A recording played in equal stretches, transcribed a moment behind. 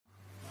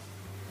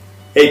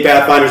Hey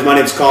Pathfinders, my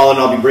name is Colin.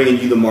 I'll be bringing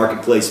you the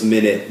Marketplace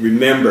Minute.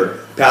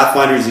 Remember,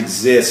 Pathfinders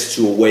exists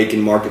to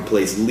awaken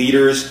marketplace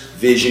leaders,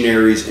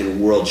 visionaries,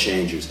 and world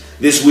changers.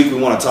 This week we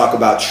want to talk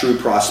about true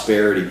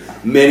prosperity.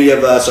 Many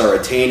of us are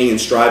attaining and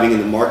striving in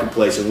the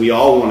marketplace, and we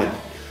all want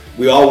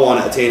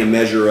to attain a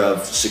measure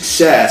of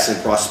success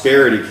and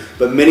prosperity,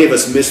 but many of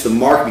us miss the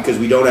mark because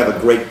we don't have a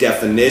great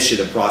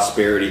definition of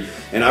prosperity.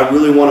 And I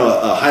really want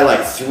to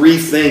highlight three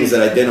things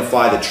that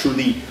identify the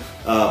truly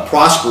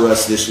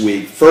prosperous this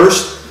week.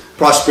 First,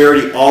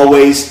 prosperity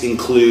always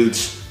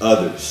includes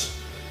others.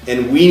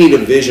 And we need a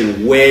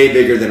vision way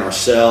bigger than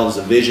ourselves,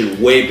 a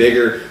vision way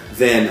bigger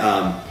than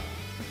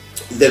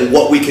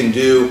what we can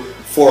do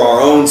for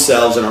our own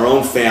selves and our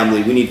own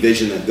family. We need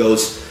vision that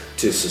goes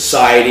to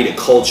society, to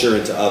culture,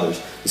 and to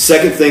others. The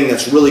second thing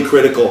that's really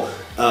critical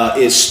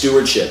is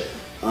stewardship.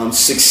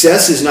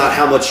 Success is not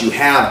how much you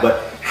have,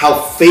 but how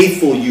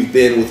faithful you've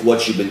been with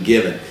what you've been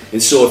given.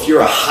 And so if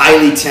you're a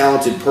highly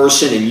talented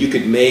person and you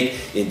could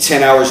make in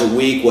 10 hours a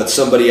week what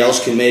somebody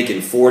else can make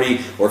in 40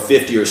 or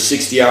 50 or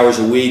 60 hours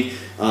a week,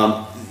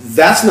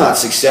 that's not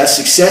success.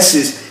 Success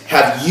is,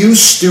 have you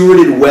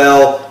stewarded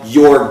well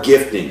your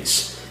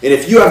giftings? And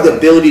if you have the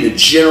ability to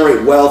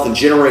generate wealth and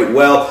generate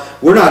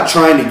wealth, we're not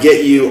trying to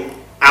get you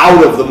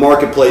out of the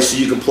marketplace so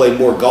you can play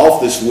more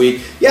golf this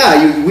week.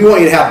 Yeah, we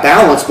want you to have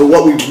balance, but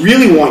what we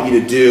really want you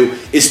to do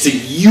is to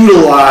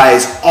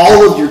utilize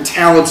all of your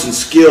talents and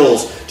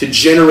skills to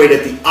generate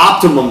at the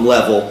optimum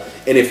level.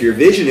 And if your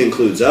vision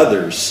includes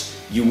others,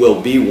 you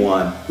will be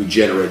one who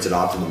generates at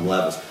optimum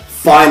levels.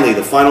 Finally,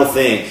 the final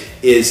thing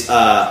is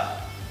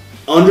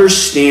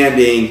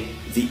understanding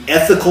the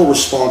ethical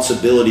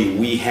responsibility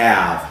we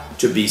have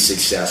to be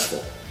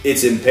successful.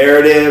 It's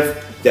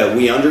imperative that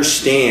we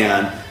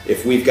understand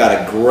if we've got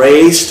a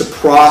grace to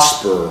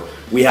prosper,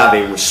 we have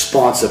a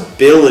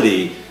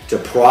responsibility to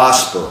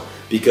prosper,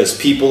 because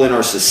people in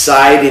our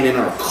society and in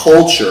our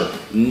culture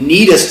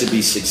need us to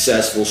be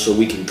successful so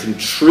we can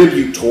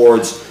contribute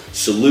towards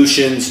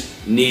solutions,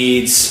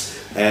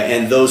 needs,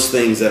 and those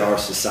things that our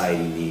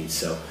society needs.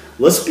 So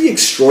let's be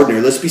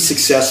extraordinary. Let's be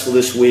successful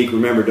this week.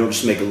 Remember, don't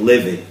just make a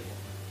living,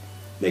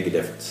 make a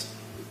difference.